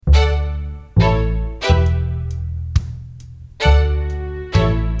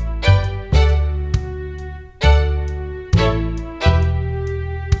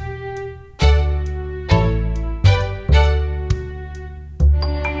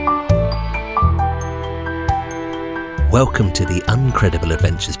Welcome to the Uncredible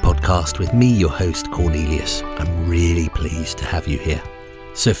Adventures podcast with me, your host, Cornelius. I'm really pleased to have you here.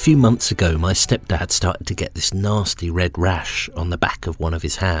 So a few months ago, my stepdad started to get this nasty red rash on the back of one of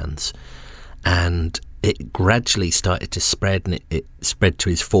his hands, and it gradually started to spread, and it spread to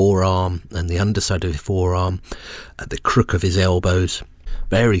his forearm and the underside of his forearm, at the crook of his elbows.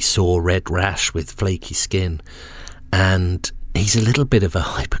 Very sore red rash with flaky skin, and he's a little bit of a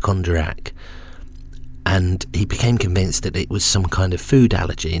hypochondriac. And he became convinced that it was some kind of food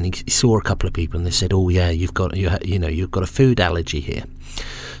allergy, and he saw a couple of people and they said, "Oh yeah, you've got a food allergy here."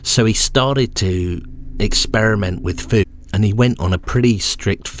 So he started to experiment with food, and he went on a pretty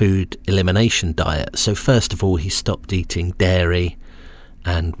strict food elimination diet. So first of all, he stopped eating dairy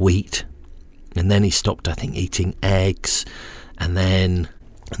and wheat, and then he stopped, I think, eating eggs, and then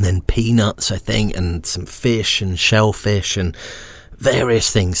peanuts, I think, and some fish and shellfish and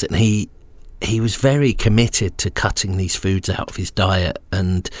various things. And he was very committed to cutting these foods out of his diet,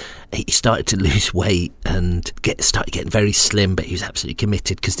 and he started to lose weight and started getting very slim, but he was absolutely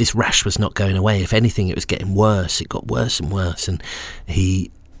committed because this rash was not going away. If anything, it was getting worse. It got worse and worse, and he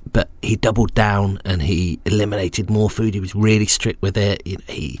doubled down and he eliminated more food. He was really strict with it.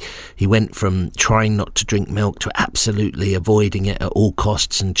 He went from trying not to drink milk to absolutely avoiding it at all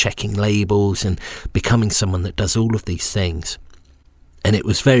costs and checking labels and becoming someone that does all of these things. And it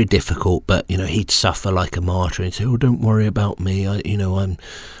was very difficult, but, he'd suffer like a martyr and say, "Oh, don't worry about me.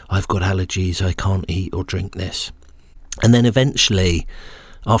 I've got allergies. I can't eat or drink this." And then eventually,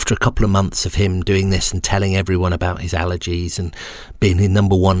 after a couple of months of him doing this and telling everyone about his allergies and being the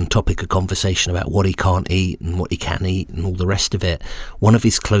number one topic of conversation about what he can't eat and what he can eat and all the rest of it, one of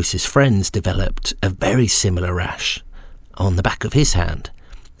his closest friends developed a very similar rash on the back of his hand.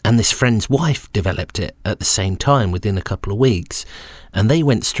 And this friend's wife developed it at the same time within a couple of weeks. And they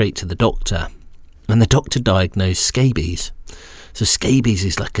went straight to the doctor. And the doctor diagnosed scabies. So scabies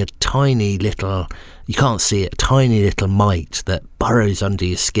is like a tiny little, you can't see it, a tiny little mite that burrows under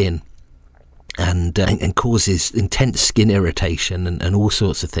your skin and causes intense skin irritation and all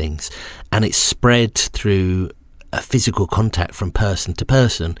sorts of things. And it's spread through a physical contact from person to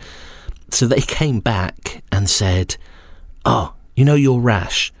person. So they came back and said, "Oh, your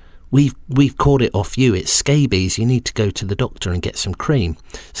rash, we've caught it off you. It's scabies. You need to go to the doctor and get some cream."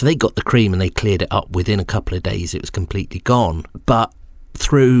 So they got the cream and they cleared it up. Within a couple of days, it was completely gone. But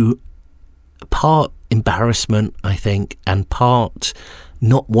through part embarrassment, I think, and part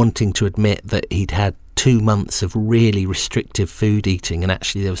not wanting to admit that he'd had 2 months of really restrictive food eating and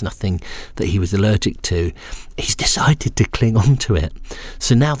actually there was nothing that he was allergic to, he's decided to cling on to it.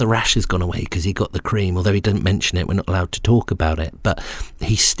 So now the rash has gone away because he got the cream, although he didn't mention it. We're not allowed to talk about it, but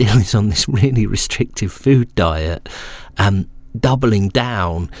he still is on this really restrictive food diet, doubling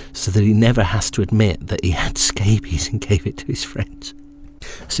down so that he never has to admit that he had scabies and gave it to his friends.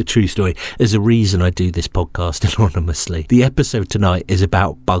 It's a true story. There's a reason I do this podcast anonymously. The episode tonight is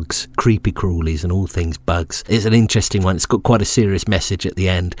about bugs, creepy crawlies and all things bugs. It's an interesting one. It's got quite a serious message at the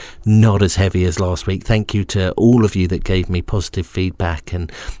end, not as heavy as last week. Thank you to all of you that gave me positive feedback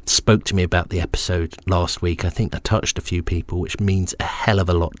and spoke to me about the episode last week. I think I touched a few people, which means a hell of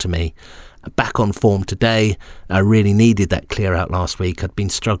a lot to me. Back on form today. I really needed that clear out last week. I'd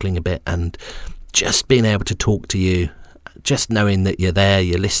been struggling a bit, and just being able to talk to you, just knowing that you're there,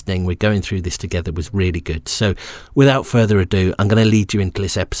 you're listening, we're going through this together was really good. So without further ado, I'm going to lead you into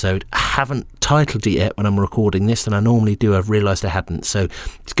this episode. I haven't titled it yet when I'm recording this, and I normally do. I've realised I hadn't. So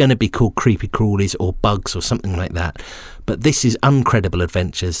it's going to be called Creepy Crawlies or Bugs or something like that. But this is Uncredible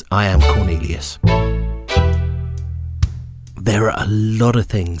Adventures. I am Cornelius. There are a lot of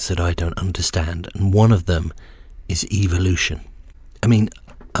things that I don't understand, and one of them is evolution. I mean,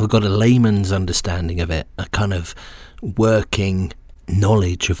 I've got a layman's understanding of it, a kind of working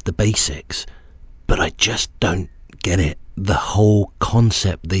knowledge of the basics, but I just don't get it. The whole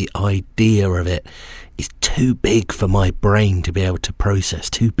concept, the idea of it is too big for my brain to be able to process,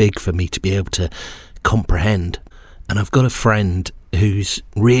 too big for me to be able to comprehend. And I've got a friend who's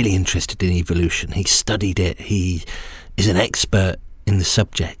really interested in evolution. He studied it. He is an expert in the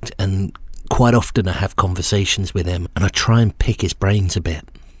subject, and quite often I have conversations with him and I try and pick his brains a bit.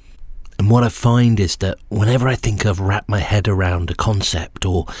 And what I find is that whenever I think I've wrapped my head around a concept,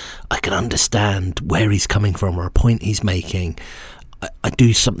 or I can understand where he's coming from or a point he's making, I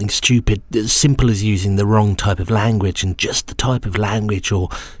do something stupid, as simple as using the wrong type of language, and just the type of language or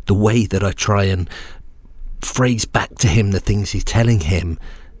the way that I try and phrase back to him the things he's telling him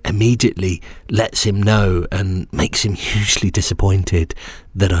immediately lets him know and makes him hugely disappointed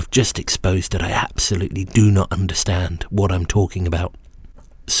that I've just exposed that I absolutely do not understand what I'm talking about.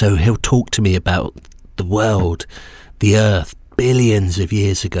 So he'll talk to me about the world, the Earth billions of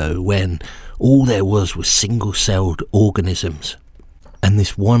years ago, when all there was single-celled organisms. And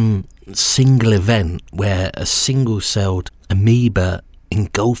this one single event where a single-celled amoeba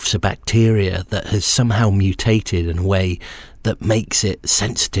engulfs a bacteria that has somehow mutated in a way that makes it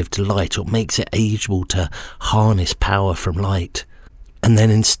sensitive to light, or makes it able to harness power from light. And then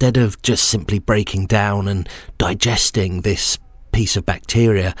instead of just simply breaking down and digesting this piece of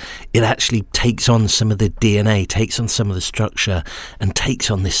bacteria, it actually takes on some of the DNA, takes on some of the structure, and takes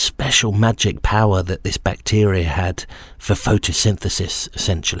on this special magic power that this bacteria had for photosynthesis,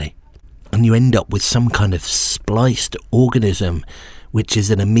 essentially. And you end up with some kind of spliced organism, which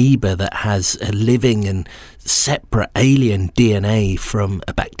is an amoeba that has a living and separate alien DNA from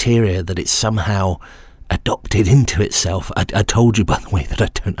a bacteria that it's somehow adopted into itself. I told you, by the way, that I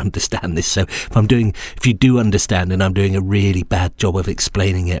don't understand this, so if you do understand and I'm doing a really bad job of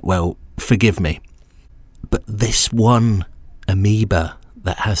explaining it, well, forgive me. But this one amoeba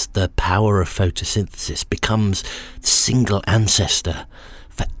that has the power of photosynthesis becomes the single ancestor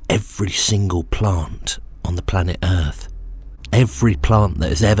for every single plant on the planet Earth. Every plant that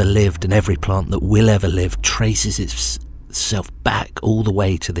has ever lived and every plant that will ever live traces itself back all the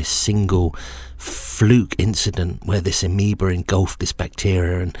way to this single fluke incident where this amoeba engulfed this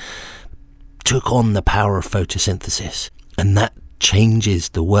bacteria and took on the power of photosynthesis. And that changes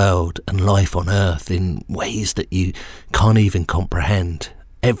the world and life on Earth in ways that you can't even comprehend.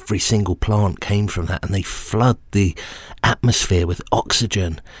 Every single plant came from that, and they flood the atmosphere with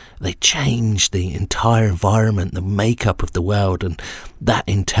oxygen. They change the entire environment, the makeup of the world, and that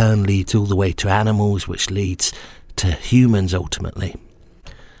in turn leads all the way to animals, which leads to humans ultimately.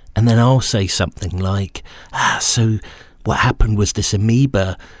 And then I'll say something like, so what happened was this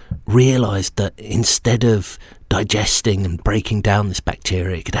amoeba realised that instead of digesting and breaking down this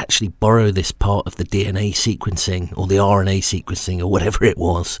bacteria, it could actually borrow this part of the DNA sequencing or the RNA sequencing or whatever it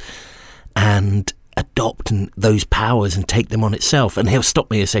was and adopt those powers and take them on itself. And he'll stop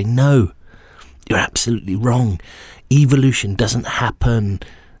me and say, no, you're absolutely wrong. Evolution doesn't happen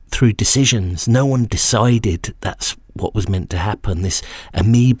through decisions. No one decided that's what was meant to happen. This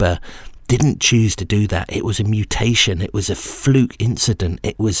amoeba didn't choose to do that. It was a mutation. It was a fluke incident.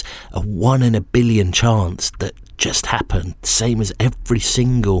 It was a 1 in a billion chance that just happened. Same as every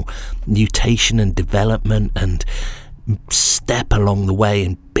single mutation and development and step along the way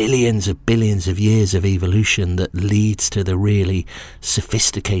in billions of years of evolution that leads to the really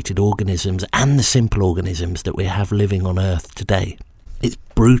sophisticated organisms and the simple organisms that we have living on Earth today. It's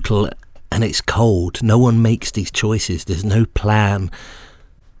brutal and it's cold. No one makes these choices. There's no plan.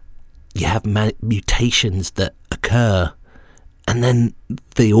 You have mutations that occur, and then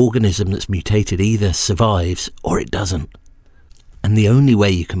the organism that's mutated either survives or it doesn't. And the only way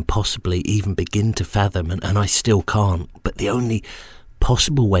you can possibly even begin to fathom, and I still can't, but the only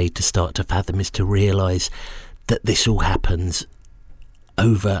possible way to start to fathom is to realise that this all happens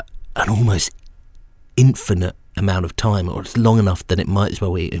over an almost infinite amount of time, or it's long enough that it might as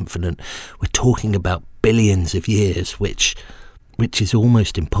well be infinite. We're talking about billions of years, which is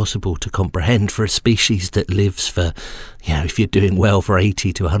almost impossible to comprehend for a species that lives for, if you're doing well, for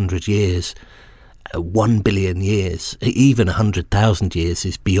 80 to 100 years, 1 billion years, even 100,000 years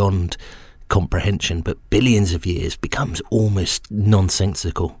is beyond comprehension, but billions of years becomes almost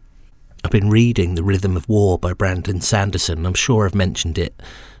nonsensical. I've been reading The Rhythm of War by Brandon Sanderson. I'm sure I've mentioned it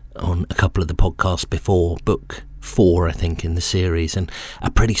on a couple of the podcasts before, book 4 I think in the series, and a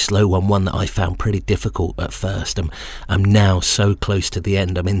pretty slow one that I found pretty difficult at first. I'm now so close to the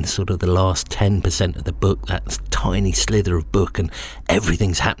end. I'm in sort of the last 10% of the book, that tiny slither of book, and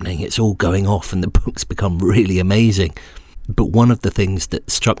everything's happening, it's all going off, and the book's become really amazing. But one of the things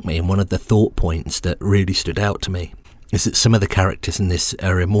that struck me, and one of the thought points that really stood out to me, is that some of the characters in this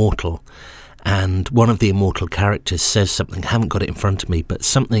are immortal. And one of the immortal characters says something, I haven't got it in front of me, but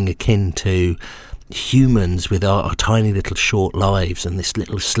something akin to humans with our tiny little short lives and this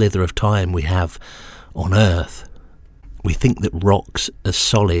little slither of time we have on Earth. We think that rocks are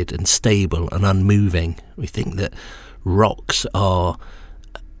solid and stable and unmoving. We think that rocks are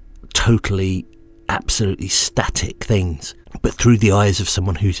totally, absolutely static things. But through the eyes of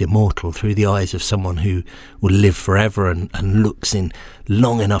someone who's immortal, through the eyes of someone who will live forever and looks in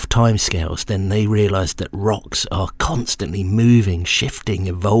long enough timescales, then they realise that rocks are constantly moving, shifting,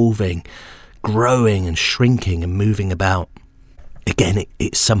 evolving, growing and shrinking and moving about. Again,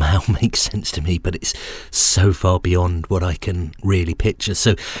 it somehow makes sense to me, but it's so far beyond what I can really picture.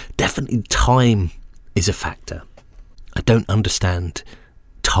 So definitely time is a factor. I don't understand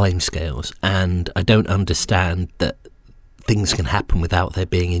timescales, and I don't understand that things can happen without there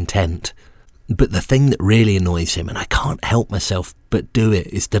being intent. But the thing that really annoys him, and I can't help myself but do it,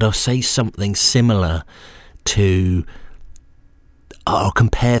 is that I'll say something similar to... I'll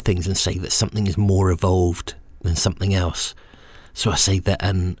compare things and say that something is more evolved than something else. So I say that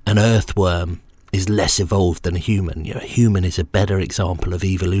an earthworm is less evolved than a human. A human is a better example of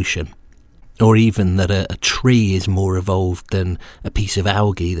evolution. Or even that a tree is more evolved than a piece of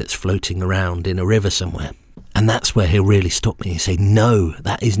algae that's floating around in a river somewhere. And that's where he'll really stop me and say, no,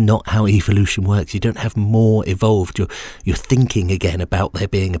 that is not how evolution works. You don't have more evolved. You're thinking again about there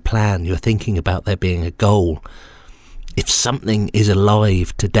being a plan. You're thinking about there being a goal. If something is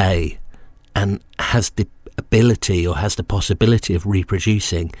alive today and has the ability or has the possibility of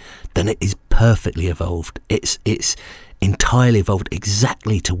reproducing, then it is perfectly evolved. It's entirely evolved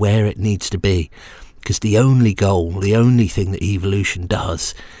exactly to where it needs to be. Because the only goal, the only thing that evolution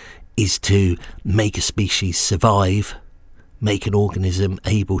does is to make a species survive, make an organism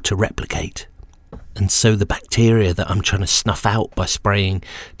able to replicate. And so the bacteria that I'm trying to snuff out by spraying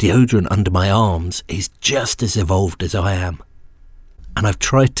deodorant under my arms is just as evolved as I am. And I've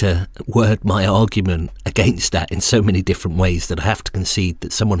tried to word my argument against that in so many different ways that I have to concede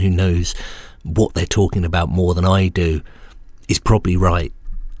that someone who knows what they're talking about more than I do is probably right.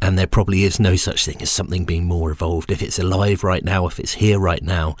 And there probably is no such thing as something being more evolved. If it's alive right now, if it's here right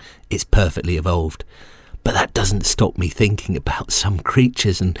now, it's perfectly evolved. But that doesn't stop me thinking about some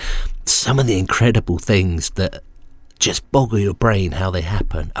creatures and some of the incredible things that just boggle your brain how they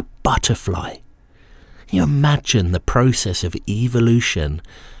happen. A butterfly. Can you imagine the process of evolution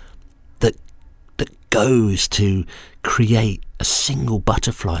that goes to create a single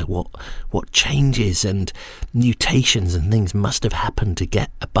butterfly? What changes and mutations and things must have happened to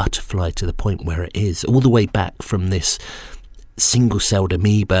get a butterfly to the point where it is, all the way back from this single-celled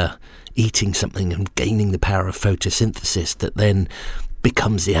amoeba eating something and gaining the power of photosynthesis that then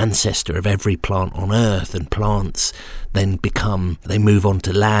becomes the ancestor of every plant on earth, and plants then they move on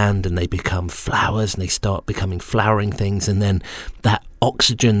to land and they become flowers and they start becoming flowering things, and then that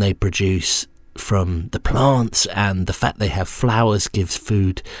oxygen they produce from the plants and the fact they have flowers gives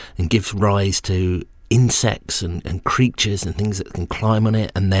food and gives rise to insects and creatures and things that can climb on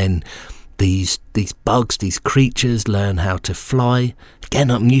it, and then these bugs, these creatures learn how to fly.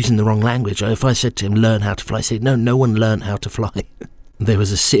 Again, I'm using the wrong language. If I said to him, learn how to fly, I said, no one learned how to fly. There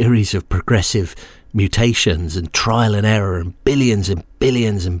was a series of progressive mutations and trial and error and billions and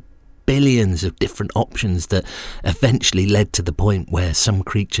billions and billions of different options that eventually led to the point where some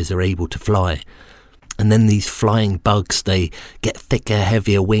creatures are able to fly. And then these flying bugs, they get thicker,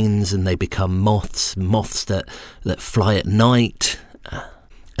 heavier wings and they become moths that fly at night.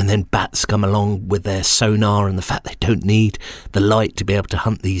 And then bats come along with their sonar and the fact they don't need the light to be able to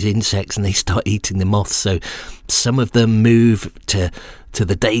hunt these insects, and they start eating the moths. So some of them move to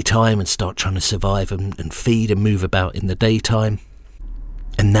the daytime and start trying to survive and feed and move about in the daytime.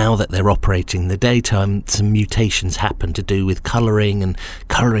 And now that they're operating in the daytime, some mutations happen to do with colouring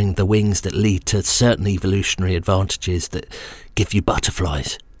the wings that lead to certain evolutionary advantages that give you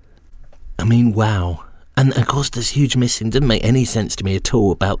butterflies. I mean, wow. And of course there's huge missing. It doesn't make any sense to me at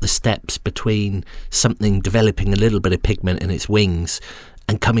all about the steps between something developing a little bit of pigment in its wings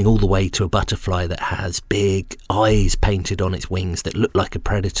and coming all the way to a butterfly that has big eyes painted on its wings that look like a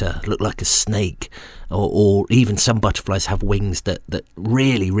predator, look like a snake, or even some butterflies have wings that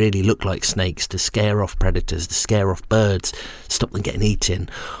really, really look like snakes to scare off predators, to scare off birds, stop them getting eaten.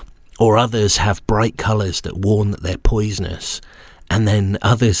 Or others have bright colours that warn that they're poisonous. And then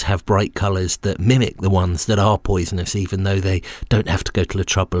others have bright colours that mimic the ones that are poisonous, even though they don't have to go to the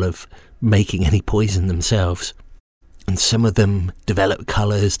trouble of making any poison themselves. And some of them develop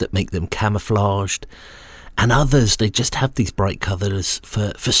colours that make them camouflaged. And others, they just have these bright colours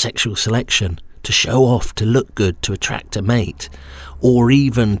for sexual selection, to show off, to look good, to attract a mate. Or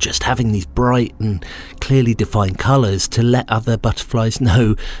even just having these bright and clearly defined colours to let other butterflies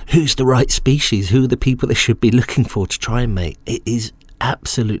know who's the right species, who are the people they should be looking for to try and mate. It is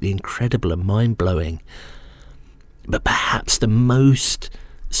absolutely incredible and mind-blowing. But perhaps the most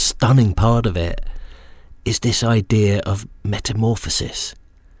stunning part of it is this idea of metamorphosis.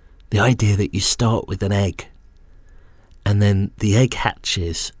 The idea that you start with an egg, and then the egg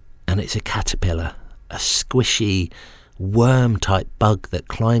hatches, and it's a caterpillar, a squishy worm-type bug that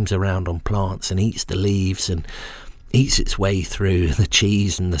climbs around on plants and eats the leaves and eats its way through the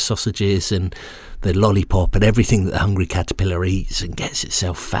cheese and the sausages and the lollipop and everything that the hungry caterpillar eats, and gets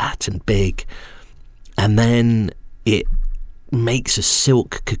itself fat and big. And then it makes a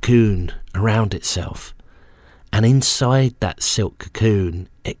silk cocoon around itself. And inside that silk cocoon,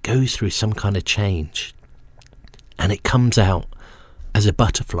 it goes through some kind of change. And it comes out as a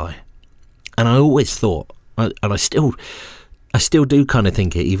butterfly. And I always thought, and I still do kind of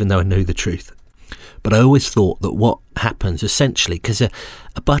think it, even though I know the truth. But I always thought that what happens essentially, because a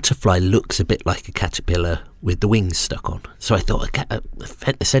butterfly looks a bit like a caterpillar with the wings stuck on. So I thought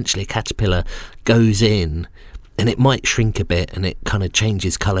essentially a caterpillar goes in and it might shrink a bit and it kind of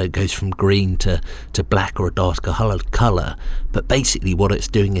changes colour. It goes from green to black or a darker colour. But basically what it's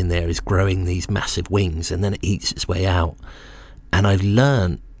doing in there is growing these massive wings, and then it eats its way out. And I've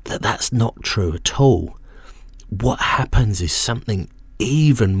learned that that's not true at all. What happens is something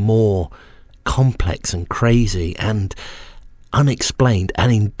even more complex and crazy and unexplained,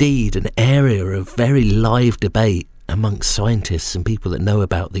 and indeed an area of very live debate amongst scientists and people that know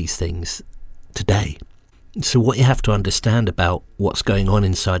about these things today. So what you have to understand about what's going on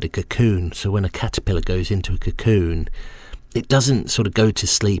inside a cocoon, so when a caterpillar goes into a cocoon, it doesn't sort of go to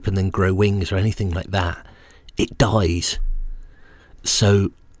sleep and then grow wings or anything like that. It dies.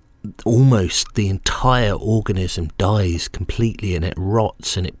 So almost the entire organism dies completely, and it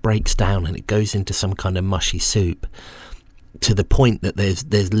rots and it breaks down and it goes into some kind of mushy soup, to the point that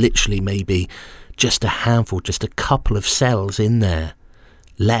there's literally maybe just a handful, just a couple of cells in there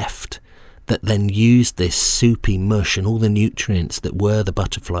left that then use this soupy mush and all the nutrients that were the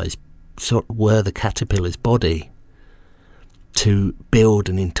the caterpillar's body to build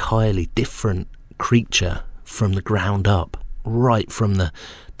an entirely different creature from the ground up, right from the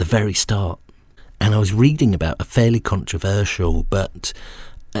very start. And I was reading about a fairly controversial, but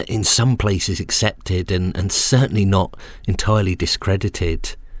in some places accepted and certainly not entirely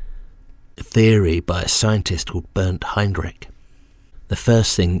discredited, theory by a scientist called Bernd Heinrich. The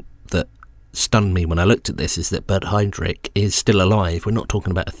first thing that stunned me when I looked at this is that Bernd Heinrich is still alive. We're not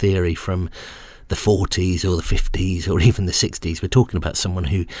talking about a theory from the 40s or the 50s or even the 60s. We're talking about someone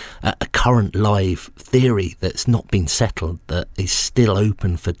who, a current live theory that's not been settled, that is still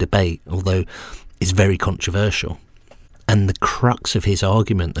open for debate, although is very controversial. And the crux of his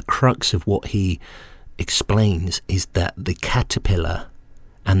argument, the crux of what he explains, is that the caterpillar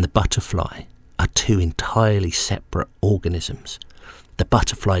and the butterfly are two entirely separate organisms. The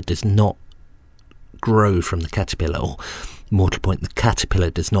butterfly does not grow from the caterpillar, or more to the point, the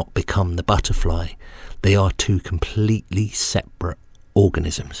caterpillar does not become the butterfly. They are two completely separate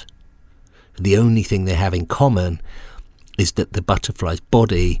organisms. The only thing they have in common is that the butterfly's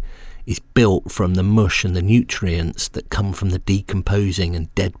body is built from the mush and the nutrients that come from the decomposing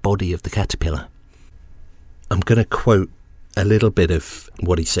and dead body of the caterpillar. I'm going to quote a little bit of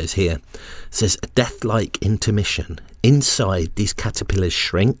what he says here. It says, "A death-like intermission. Inside, these caterpillars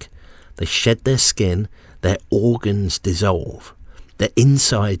shrink, they shed their skin, their organs dissolve, their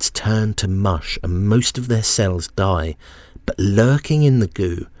insides turn to mush, and most of their cells die. But lurking in the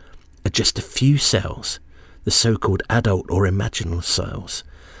goo are just a few cells, the so-called adult or imaginal cells,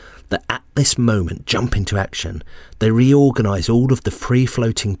 that at this moment jump into action. They reorganise all of the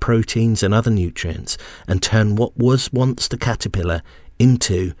free-floating proteins and other nutrients and turn what was once the caterpillar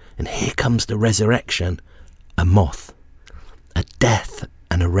into, and here comes the resurrection, a moth. A death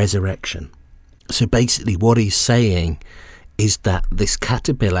and a resurrection." So basically what he's saying is that this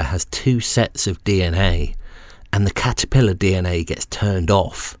caterpillar has two sets of DNA, and the caterpillar DNA gets turned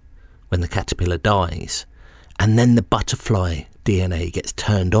off when the caterpillar dies, and then the butterfly DNA gets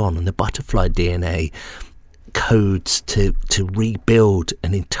turned on, and the butterfly DNA codes to rebuild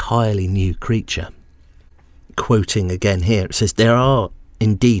an entirely new creature. Quoting again here, it says, "There are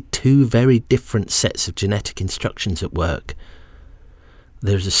indeed two very different sets of genetic instructions at work.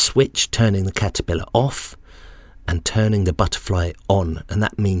 There's a switch turning the caterpillar off and turning the butterfly on, and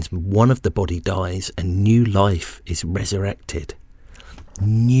that means one of the body dies and new life is resurrected."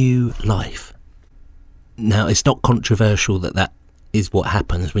 New life. Now, it's not controversial that is what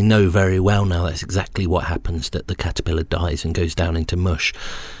happens. We know very well now that's exactly what happens, that the caterpillar dies and goes down into mush.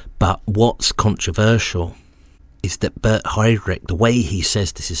 But what's controversial is that Bernd Heinrich, the way he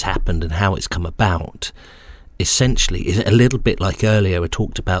says this has happened and how it's come about, essentially is a little bit like earlier we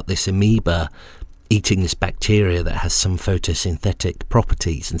talked about this amoeba eating this bacteria that has some photosynthetic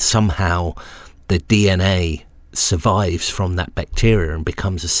properties, and somehow the DNA survives from that bacteria and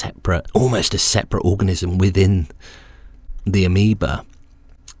becomes almost a separate organism within the amoeba.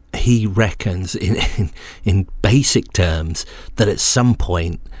 He reckons in basic terms that at some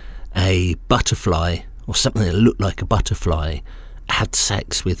point a butterfly, or something that looked like a butterfly, had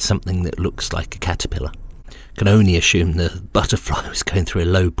sex with something that looks like a caterpillar. Can only assume the butterfly was going through a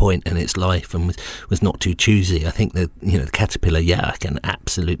low point in its life and was not too choosy. I think that, the caterpillar, I can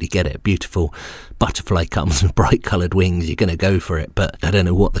absolutely get it. A beautiful butterfly comes with bright coloured wings, you're going to go for it. But I don't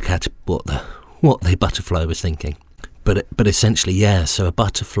know what the butterfly was thinking. But essentially, so a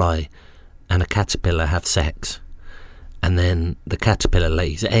butterfly and a caterpillar have sex, and then the caterpillar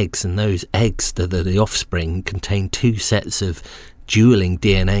lays eggs, and those eggs, the offspring, contain two sets of dueling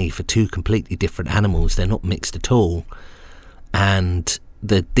DNA for two completely different animals. They're not mixed at all. And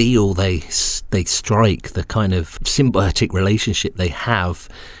the deal they strike, the kind of symbiotic relationship they have,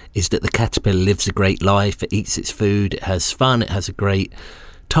 is that the caterpillar lives a great life, it eats its food, it has fun, it has a great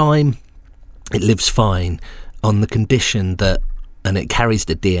time, it lives fine, on the condition that, and it carries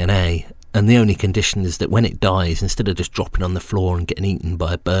the DNA, and the only condition is that when it dies, instead of just dropping on the floor and getting eaten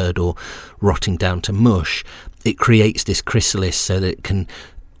by a bird or rotting down to mush, it creates this chrysalis so that it can,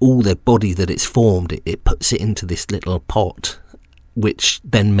 all the body that it's formed, it puts it into this little pot, which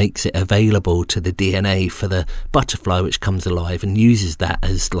then makes it available to the DNA for the butterfly, which comes alive and uses that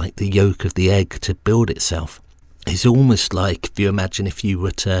as like the yolk of the egg to build itself. It's almost like, if you imagine if you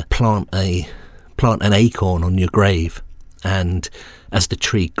were to plant an acorn on your grave, and as the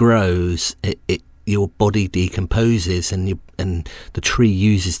tree grows, your body decomposes, and the tree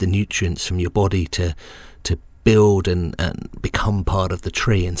uses the nutrients from your body to build and become part of the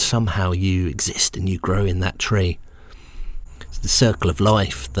tree, and somehow you exist and you grow in that tree. It's the circle of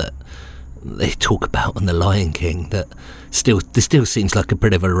life that they talk about in The Lion King, that still seems like a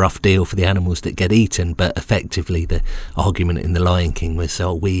bit of a rough deal for the animals that get eaten, but effectively the argument in The Lion King was,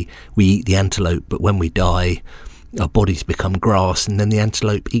 we eat the antelope, but when we die our bodies become grass, and then the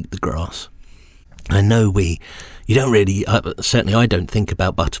antelope eat the grass. I know you don't really, certainly I don't think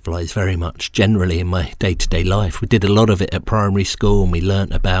about butterflies very much generally in my day-to-day life. We did a lot of it at primary school, and we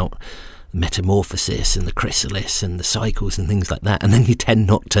learnt about metamorphosis and the chrysalis and the cycles and things like that, and then you tend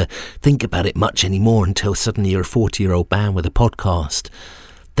not to think about it much anymore until suddenly you're a 40-year-old man with a podcast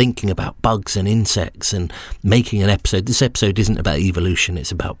thinking about bugs and insects and making an episode. This episode isn't about evolution,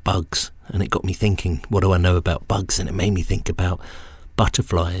 it's about bugs, and it got me thinking, what do I know about bugs? And it made me think about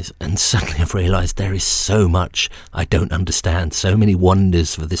butterflies, and suddenly I've realised there is so much I don't understand, so many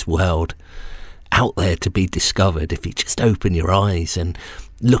wonders of this world out there to be discovered if you just open your eyes and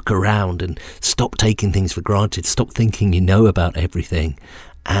look around and stop taking things for granted, stop thinking you know about everything,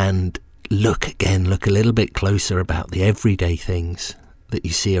 and look a little bit closer about the everyday things that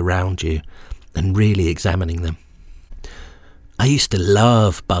you see around you and really examining them. I used to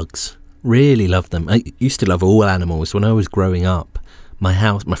love bugs, really love them. I used to love all animals. When I was growing up, my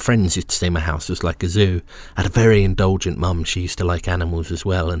friends used to say my house was like a zoo. I had a very indulgent mum. She used to like animals as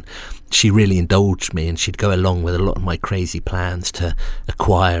well, and she really indulged me, and she'd go along with a lot of my crazy plans to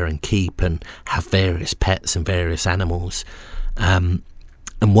acquire and keep and have various pets and various animals.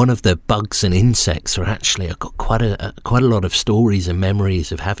 And one of the bugs and insects are actually, I've got quite a lot of stories and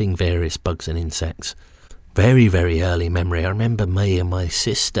memories of having various bugs and insects. Very, very early memory. I remember me and my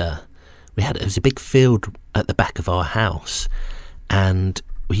sister, it was a big field at the back of our house, and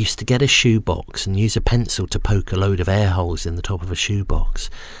we used to get a shoebox and use a pencil to poke a load of air holes in the top of a shoebox.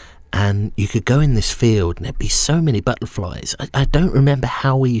 And you could go in this field and there'd be so many butterflies. I don't remember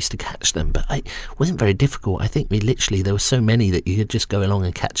how we used to catch them, but it wasn't very difficult. I think there were so many that you could just go along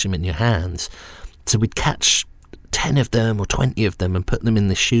and catch them in your hands. So we'd catch 10 of them or 20 of them and put them in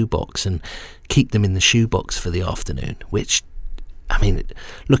the shoebox and keep them in the shoebox for the afternoon, which, I mean,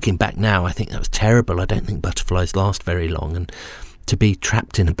 looking back now, I think that was terrible. I don't think butterflies last very long, and to be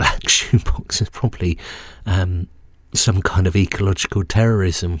trapped in a black shoebox is probably some kind of ecological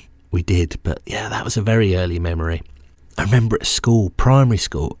terrorism we did. But yeah, that was a very early memory. I remember at school, primary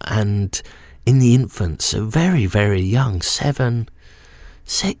school, and in the infants, so very, very young, 7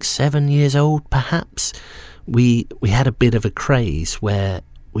 years old perhaps, we had a bit of a craze where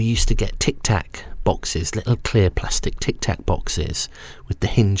we used to get Tic Tac boxes, little clear plastic Tic Tac boxes with the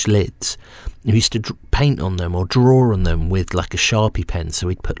hinged lids. We used to paint on them or draw on them with like a Sharpie pen, so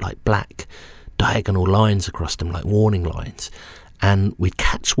we'd put like black diagonal lines across them, like warning lines, and we'd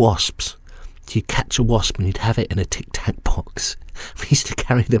catch wasps. So you'd catch a wasp and you'd have it in a Tic Tac box. We used to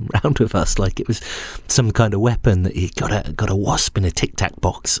carry them around with us like it was some kind of weapon, that you got a wasp in a Tic Tac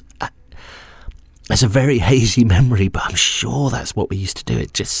box. It's a very hazy memory, but I'm sure that's what we used to do.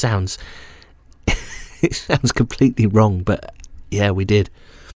 It just sounds it sounds completely wrong, but yeah, we did.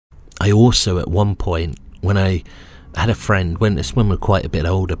 I also, at one point, when I had a friend, when we're quite a bit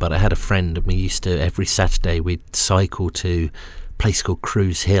older, but I had a friend, and we used to, every Saturday, we'd cycle to a place called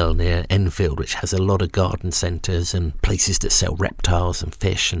Cruise Hill near Enfield, which has a lot of garden centres and places that sell reptiles and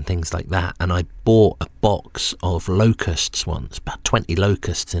fish and things like that. And I bought a box of locusts once, about 20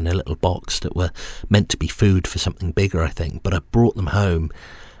 locusts in a little box that were meant to be food for something bigger, I think. But I brought them home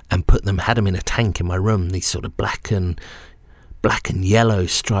and had them in a tank in my room, these sort of black and yellow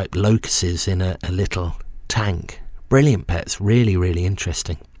striped locusts in a little tank. Brilliant pets, really, really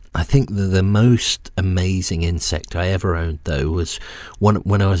interesting. I think the most amazing insect I ever owned, though, was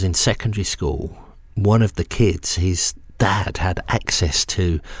when I was in secondary school. One of the kids, his dad had access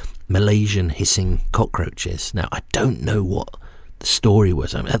to Malaysian hissing cockroaches. Now, I don't know what the story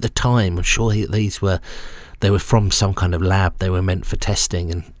was. I mean, at the time, I'm sure they were from some kind of lab. They were meant for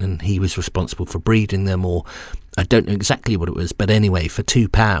testing, and he was responsible for breeding them, or I don't know exactly what it was. But anyway, for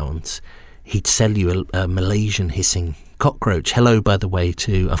 £2, he'd sell you a Malaysian hissing cockroach. Hello, by the way,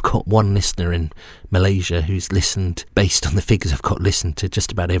 I've got one listener in Malaysia who's listened, based on the figures I've got, listened to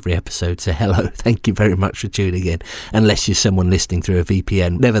just about every episode. So hello, thank you very much for tuning in, unless you're someone listening through a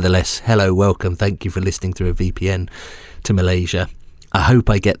VPN. Nevertheless, hello, welcome, thank you for listening through a VPN to Malaysia. I hope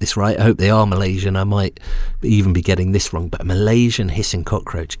I get this right. I hope they are Malaysian. I might even be getting this wrong, but a Malaysian hissing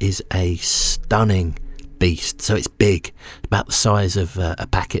cockroach is a stunning beast. So it's big, about the size of a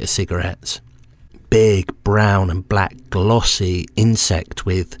packet of cigarettes. Big brown and black glossy insect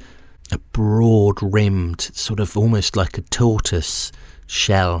with a broad rimmed, sort of almost like a tortoise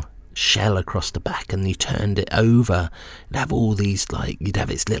shell across the back, and you turned it over, it'd have all these, like, you'd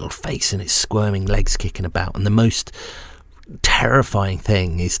have its little face and its squirming legs kicking about. And the most terrifying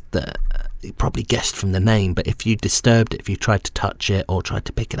thing is that, you probably guessed from the name, but if you disturbed it, if you tried to touch it or tried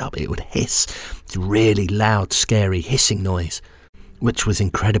to pick it up, it would hiss. It's a really loud, scary hissing noise, which was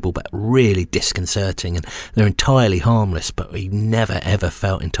incredible but really disconcerting. And they're entirely harmless, but we never ever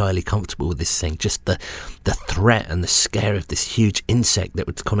felt entirely comfortable with this thing. Just the threat and the scare of this huge insect that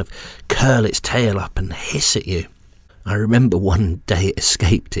would kind of curl its tail up and hiss at you. I remember one day it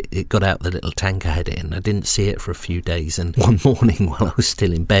escaped. It got out the little tank I had it in. I didn't see it for a few days, and one morning while I was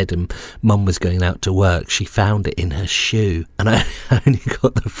still in bed and Mum was going out to work, she found it in her shoe. And I only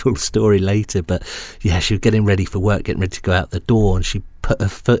got the full story later, but yeah, she was getting ready for work, getting ready to go out the door, and she put her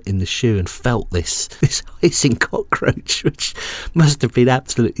foot in the shoe and felt this hissing cockroach, which must have been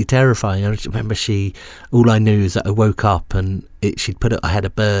absolutely terrifying. I remember all I knew is that I woke up and I had a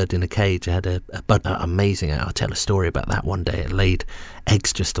bird in a cage. I had a bud. Amazing. I'll tell a story about that one day. It laid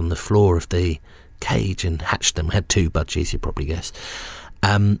eggs just on the floor of the cage and hatched them. I had 2 budgies, you probably guessed.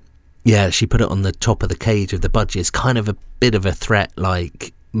 She put it on the top of the cage of the budgie. It's kind of a bit of a threat,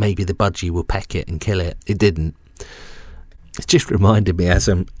 like maybe the budgie will peck it and kill it. It didn't. It's just reminded me as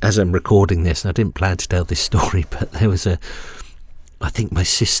I'm recording this, and I didn't plan to tell this story, but there was I think my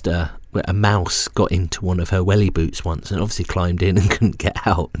sister, a mouse got into one of her welly boots once and obviously climbed in and couldn't get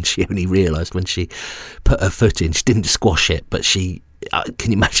out, and she only realised when she put her foot in. She didn't squash it, but can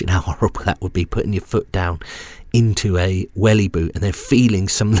you imagine how horrible that would be, putting your foot down into a welly boot and then feeling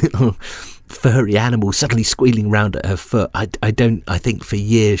some little furry animal suddenly squealing round at her foot. I think for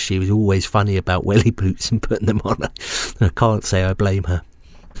years she was always funny about welly boots and putting them on. I can't say I blame her.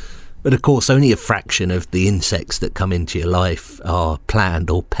 But of course, only a fraction of the insects that come into your life are planned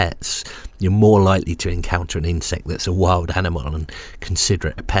or pets. You're more likely to encounter an insect that's a wild animal and consider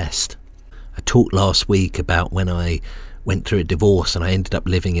it a pest. I talked last week about when I went through a divorce and I ended up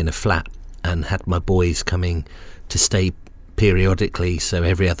living in a flat and had my boys coming to stay periodically, so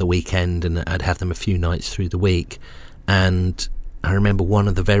every other weekend, and I'd have them a few nights through the week. And I remember one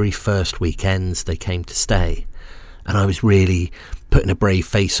of the very first weekends they came to stay, and I was really putting a brave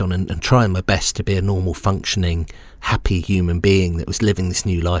face on and trying my best to be a normal, functioning, happy human being that was living this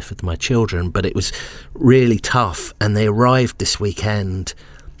new life with my children. But it was really tough, and they arrived this weekend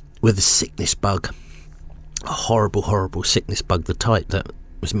with a sickness bug, a horrible, horrible sickness bug, the type that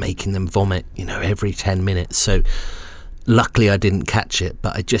was making them vomit, every 10 minutes. So luckily I didn't catch it,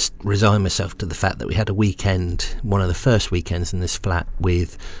 but I just resigned myself to the fact that we had a weekend, one of the first weekends in this flat,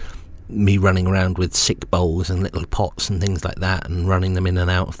 with me running around with sick bowls and little pots and things like that, and running them in and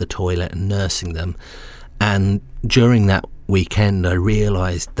out of the toilet and nursing them. And during that weekend I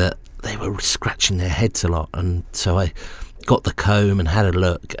realised that they were scratching their heads a lot, and so I got the comb and had a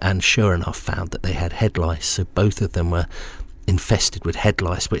look, and sure enough found that they had head lice. So both of them were infested with head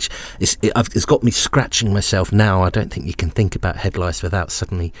lice, which it's got me scratching myself now. I don't think you can think about head lice without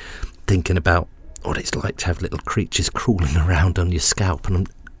suddenly thinking about what it's like to have little creatures crawling around on your scalp. And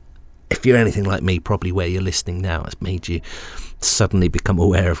if you're anything like me, probably where you're listening now, it's made you suddenly become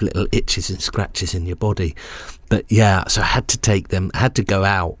aware of little itches and scratches in your body. But yeah, so I had to take them, I had to go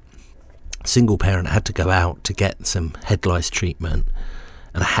out, single parent, I had to go out to get some head lice treatment,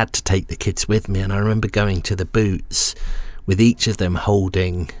 and I had to take the kids with me. And I remember going to the Boots with each of them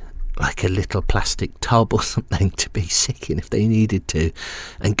holding like a little plastic tub or something to be sick in if they needed to,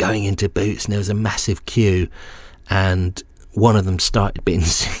 and going into Boots, and there was a massive queue, and one of them started being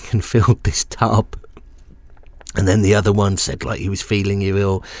sick and filled this tub, And then the other one said like he was feeling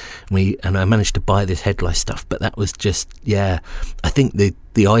ill. And I managed to buy this head lice stuff, but that was just, I think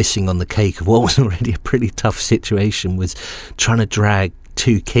the icing on the cake of what was already a pretty tough situation was trying to drag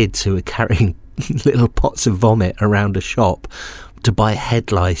 2 kids who were carrying little pots of vomit around a shop to buy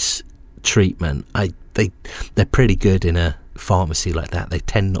head lice treatment. They're pretty good in a pharmacy like that. They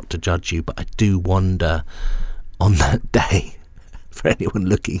tend not to judge you, but I do wonder on that day, for anyone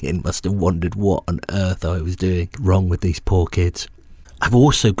looking in, must have wondered what on earth I was doing wrong with these poor kids. I've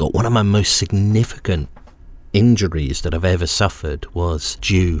also got one of my most significant injuries that I've ever suffered was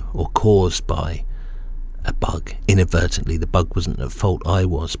due or caused by a bug. Inadvertently, the bug wasn't at fault, I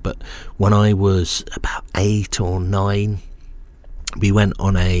was. But when I was about 8 or 9, we went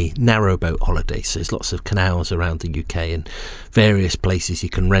on a narrowboat holiday. So there's lots of canals around the UK and various places you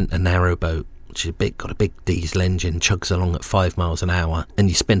can rent a narrowboat, which is got a big diesel engine, chugs along at 5 miles an hour, and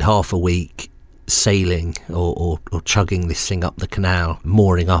you spend half a week sailing or chugging this thing up the canal,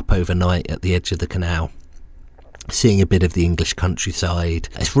 mooring up overnight at the edge of the canal, seeing a bit of the English countryside.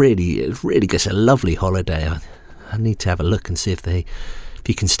 It's really just a lovely holiday. I need to have a look and see if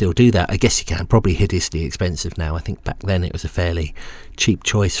you can still do that. I guess you can. Probably hideously expensive now. I think back then it was a fairly cheap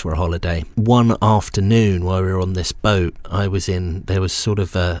choice for a holiday. One afternoon while we were on this boat, there was sort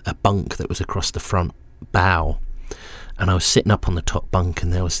of a bunk that was across the front bow, and I was sitting up on the top bunk,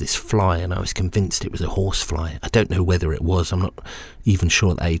 and there was this fly, and I was convinced it was a horsefly. I don't know whether it was. I'm not even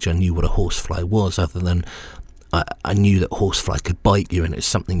sure at that age I knew what a horsefly was, other than I knew that horsefly could bite you and it was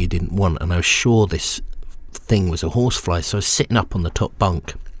something you didn't want, and I was sure this thing was a horsefly. So I was sitting up on the top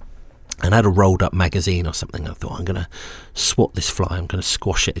bunk and I had a rolled up magazine or something. I thought, I'm going to swat this fly, I'm going to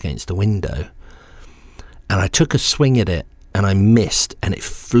squash it against the window. And I took a swing at it and I missed, and it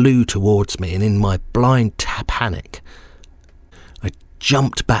flew towards me, and in my blind panic I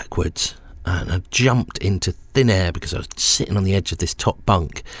jumped backwards and I jumped into thin air because I was sitting on the edge of this top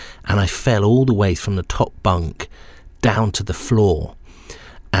bunk, and I fell all the way from the top bunk down to the floor.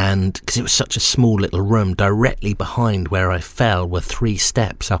 And because it was such a small little room, directly behind where I fell were 3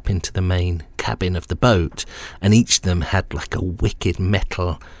 steps up into the main cabin of the boat, and each of them had like a wicked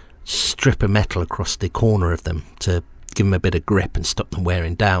strip of metal across the corner of them to give them a bit of grip and stop them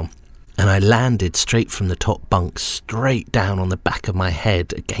wearing down. And I landed straight from the top bunk, straight down on the back of my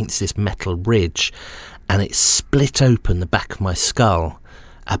head against this metal ridge, and it split open the back of my skull,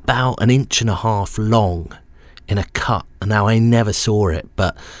 about 1.5 inches long, in a cut. And now I never saw it,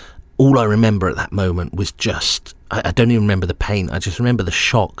 but all I remember at that moment was just, I don't even remember the pain, I just remember the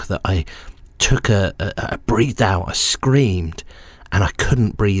shock that I took I breathed out, I screamed, and I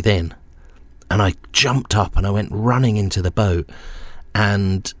couldn't breathe in. And I jumped up and I went running into the boat,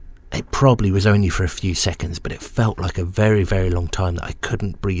 and it probably was only for a few seconds, but it felt like a very, very long time that I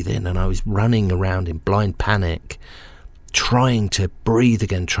couldn't breathe in, and I was running around in blind panic, trying to breathe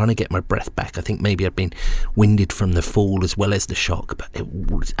again, trying to get my breath back. I think maybe I'd been winded from the fall as well as the shock, but it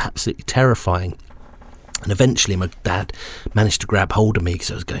was absolutely terrifying. And eventually my dad managed to grab hold of me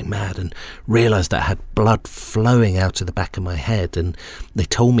because I was going mad, and realised that I had blood flowing out of the back of my head, and they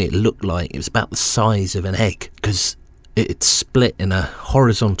told me it looked like it was about the size of an egg, because it split in a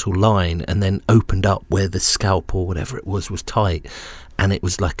horizontal line and then opened up where the scalp or whatever it was tight, and it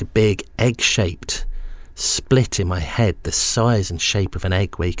was like a big egg-shaped split in my head, the size and shape of an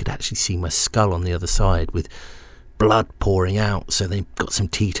egg, where you could actually see my skull on the other side with blood pouring out. So they got some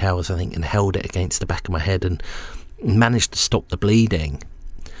tea towels, I think, and held it against the back of my head and managed to stop the bleeding.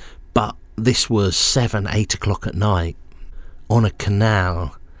 But this was 7-8 o'clock at night on a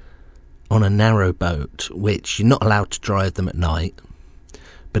canal, on a narrow boat, which you're not allowed to drive them at night,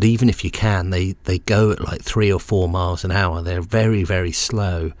 but even if you can, they go at like 3 or 4 miles an hour. They're very, very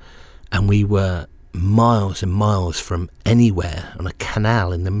slow, and we were miles and miles from anywhere on a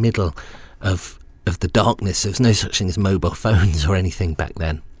canal in the middle of the darkness. There was no such thing as mobile phones or anything back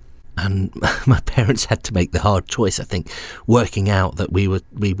then, and my parents had to make the hard choice, I think, working out that we were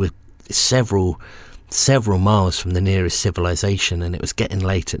several miles from the nearest civilization, and it was getting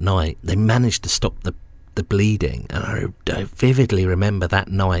late at night. They managed to stop the bleeding, and I vividly remember that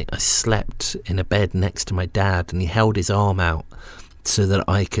night I slept in a bed next to my dad, and he held his arm out so that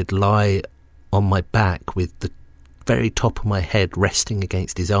I could lie on my back with the very top of my head resting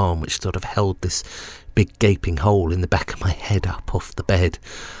against his arm, which sort of held this big gaping hole in the back of my head up off the bed.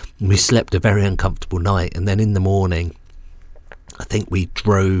 And we slept a very uncomfortable night, and then in the morning I think we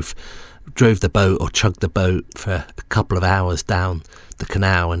drove the boat, or chugged the boat, for a couple of hours down the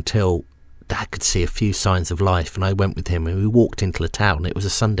canal until Dad could see a few signs of life, and I went with him and we walked into the town. It was a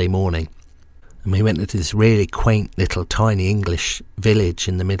Sunday morning, And we went into this really quaint little tiny English village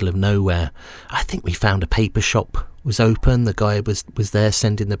in the middle of nowhere. I think we found a paper shop was open. The guy was there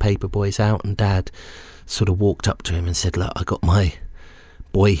sending the paper boys out, and Dad sort of walked up to him and said, "Look, I got my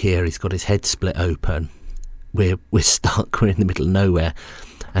boy here. He's got his head split open. We're stuck. We're in the middle of nowhere."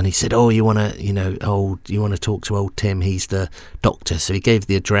 And he said, "Oh, you want to talk to old Tim? He's the doctor." So he gave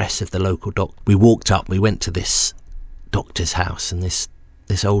the address of the local doctor. We walked up. We went to this doctor's house, and this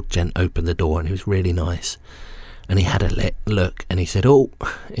old gent opened the door, and he was really nice. And he had a look, and he said,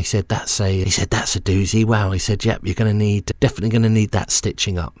 that's a doozy. Wow. He said, "Yep, you're definitely going to need that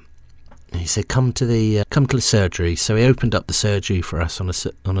stitching up." And he said, come to the surgery." So he opened up the surgery for us on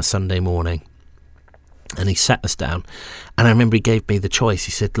a Sunday morning, and he sat us down. And I remember he gave me the choice.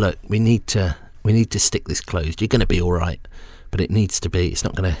 He said, "Look, we need to stick this closed. You're going to be all right, but it's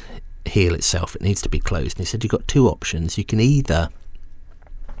not going to heal itself. It needs to be closed." And he said, "You've got two options. You can either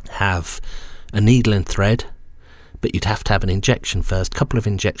have a needle and thread, but you'd have to have an injection first, a couple of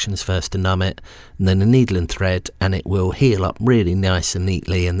injections first to numb it, and then a needle and thread, and it will heal up really nice and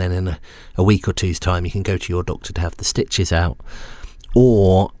neatly, and then in a week or two's time you can go to your doctor to have the stitches out.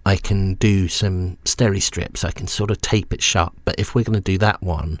 Or I can do some steri strips. I can sort of tape it shut, but if we're going to do that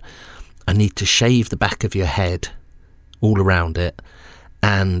one, I need to shave the back of your head all around it,